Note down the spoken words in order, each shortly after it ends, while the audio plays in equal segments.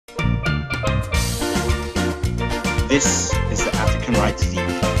This is the African Rights Feed.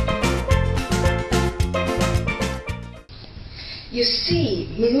 You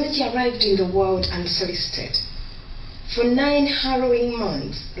see, Mulungi arrived in the world unsolicited. For 9 harrowing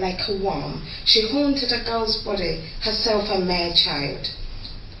months, like a worm, she haunted a girl's body, herself a mere child.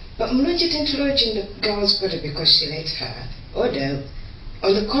 But Mulungi didn't lodge in the girl's body because she let her, although,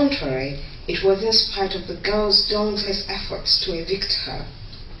 on the contrary, it was in spite of the girl's dauntless efforts to evict her.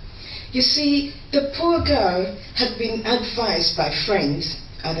 You see, the poor girl had been advised by friends,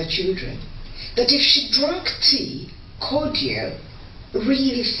 other children, that if she drank tea, cordial,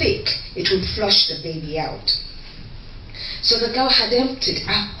 really thick, it would flush the baby out. So the girl had emptied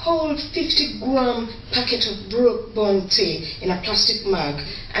a whole 50-gram packet of Brook-Bond tea in a plastic mug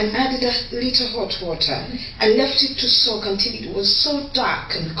and added a little hot water and left it to soak until it was so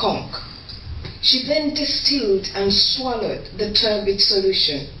dark and conch. She then distilled and swallowed the turbid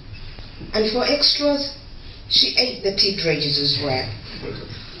solution. And for extras, she ate the tea dregs as well.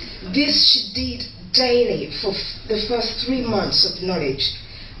 This she did daily for the first 3 months of knowledge,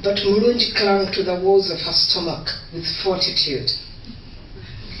 but Mulungi clung to the walls of her stomach with fortitude.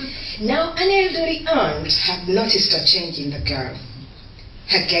 Now an elderly aunt had noticed a change in the girl.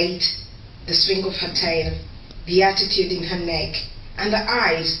 Her gait, the swing of her tail, the attitude in her neck, and the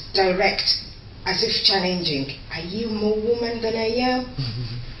eyes direct, as if challenging, "Are you more woman than I am?"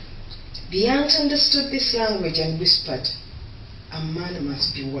 The aunt understood this language and whispered, "A man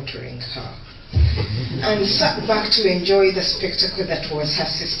must be watering her," and sat back to enjoy the spectacle that was her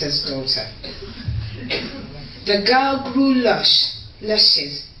sister's daughter. The girl grew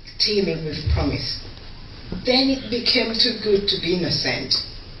luscious, teeming with promise. Then it became too good to be innocent.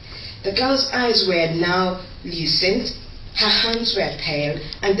 The girl's eyes were now lucent, her hands were pale,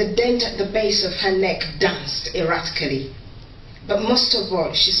 and the dent at the base of her neck danced erratically. But most of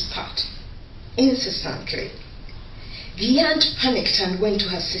all, she spat incessantly. The aunt panicked and went to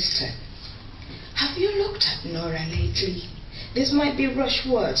her sister. "Have you looked at Nora lately? These might be rush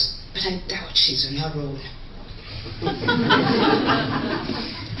words, but I doubt she's on her own."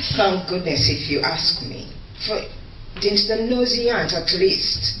 Thank goodness, if you ask me. For didn't the nosy aunt at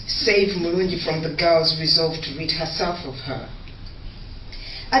least save Mulungi from the girl's resolve to rid herself of her?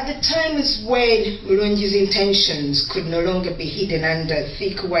 At the time is when Mulungi's intentions could no longer be hidden under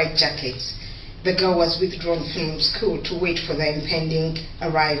thick white jackets. The girl was withdrawn from school to wait for the impending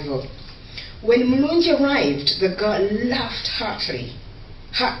arrival. When Mulungi arrived, the girl laughed heartily.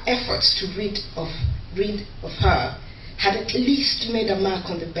 Her efforts to rid of her had at least made a mark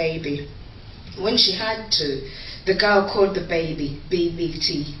on the baby. When she had to, the girl called the baby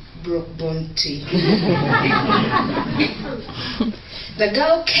BBT, Brook-Bond tea. The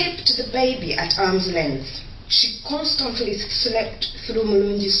girl kept the baby at arm's length. She constantly slept through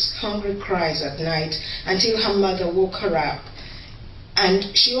Mulungi's hungry cries at night until her mother woke her up, and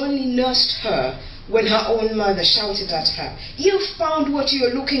she only nursed her when her own mother shouted at her, "You found what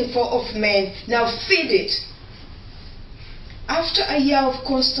you're looking for of men, now feed it." After a year of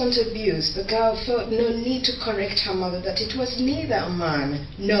constant abuse, the girl felt no need to correct her mother that it was neither a man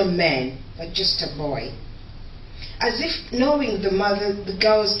nor man, but just a boy. As if knowing the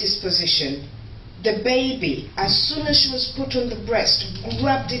girl's disposition, the baby, as soon as she was put on the breast,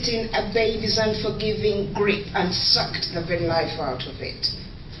 grabbed it in a baby's unforgiving grip and sucked the very life out of it.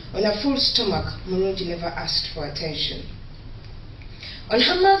 On a full stomach, Mulungi never asked for attention. On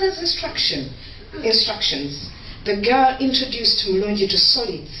her mother's instructions, the girl introduced Mulungi to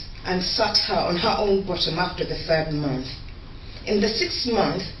solids and sat her on her own bottom after the 3rd month. In the 6th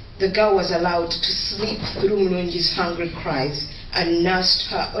month, the girl was allowed to sleep through Mulungi's hungry cries and nursed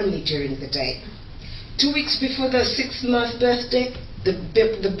her only during the day. 2 weeks before the 6th-month birthday,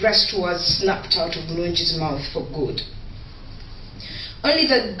 the breast was snapped out of Mulungi's mouth for good. Only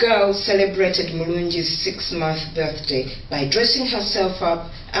the girl celebrated Mulungi's 6th-month birthday by dressing herself up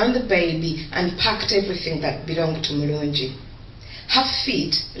and the baby and packed everything that belonged to Mulungi. Her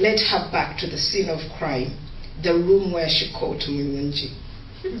feet led her back to the scene of crime, the room where she caught Mulungi.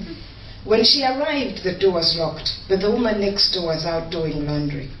 When she arrived, the door was locked, but the woman next door was out doing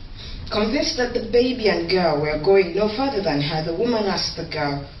laundry. Convinced that the baby and girl were going no further than her, the woman asked the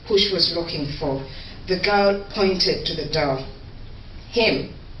girl who she was looking for. The girl pointed to the door.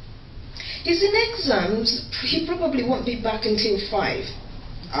 "Him. He's in exams. He probably won't be back until 5.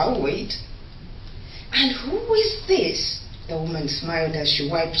 I'll wait." "And who is this?" The woman smiled as she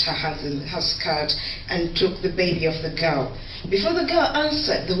wiped her hands in her skirt and took the baby off the girl. Before the girl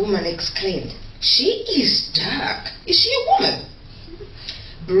answered, the woman exclaimed, "She is dark. Is she a woman?"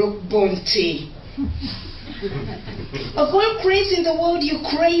 Brook-Bond tea. Of all craves in the world, you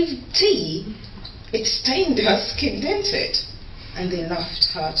crave tea? It stained her skin, didn't it? And they laughed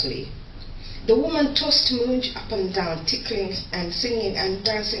heartily. The woman tossed Mulungi up and down, tickling and singing and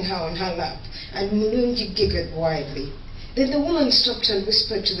dancing her on her lap, and Mulungi giggled wildly. Then the woman stopped and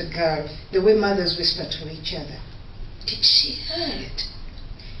whispered to the girl, the way mothers whisper to each other. Did she hurt?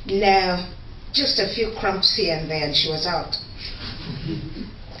 No, just a few cramps here and there, and she was out.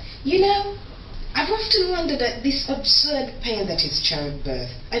 You know, I've often wondered at this absurd pain that is childbirth.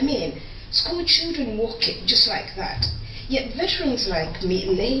 I mean, school children walk it just like that. Yet veterans like me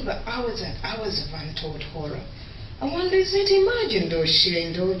labor hours and hours of untold horror. I wonder, is it imagined or sheer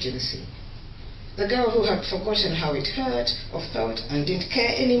indulgency? The girl, who had forgotten how it hurt or felt and didn't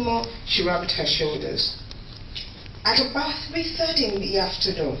care anymore, shrugged her shoulders. At about 3:30 in the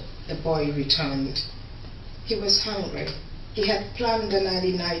afternoon, the boy returned. He was hungry. He had planned an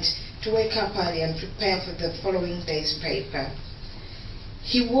early night to wake up early and prepare for the following day's paper.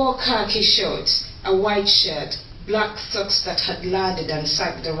 He wore khaki shorts, a white shirt, black socks that had laddered and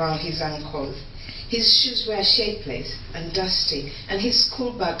sagged around his ankles. His shoes were shapeless and dusty, and his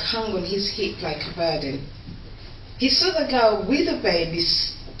school bag hung on his hip like a burden. He saw the girl with the baby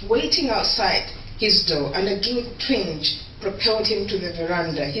waiting outside his door, and a guilt twinge propelled him to the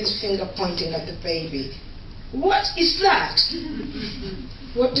veranda, his finger pointing at the baby. What is that?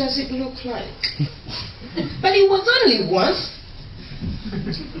 What does it look like? But it was only once.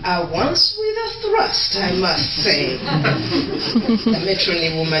 Once with a thrust, I must say. The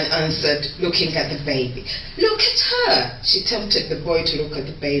matronly woman answered, looking at the baby. Look at her. She tempted the boy to look at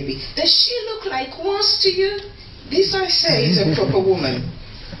the baby. Does she look like once to you? This, I say, is a proper woman.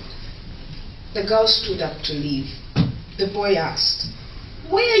 The girl stood up to leave. The boy asked,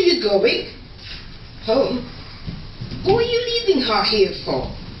 where are you going? Home. Who are you leaving her here for?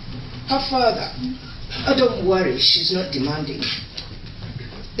 Her father. Oh, don't worry, she's not demanding.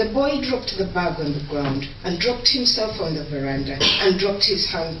 The boy dropped the bag on the ground and dropped himself on the veranda and dropped his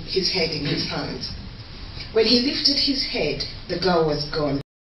head in his hands. When he lifted his head, the girl was gone.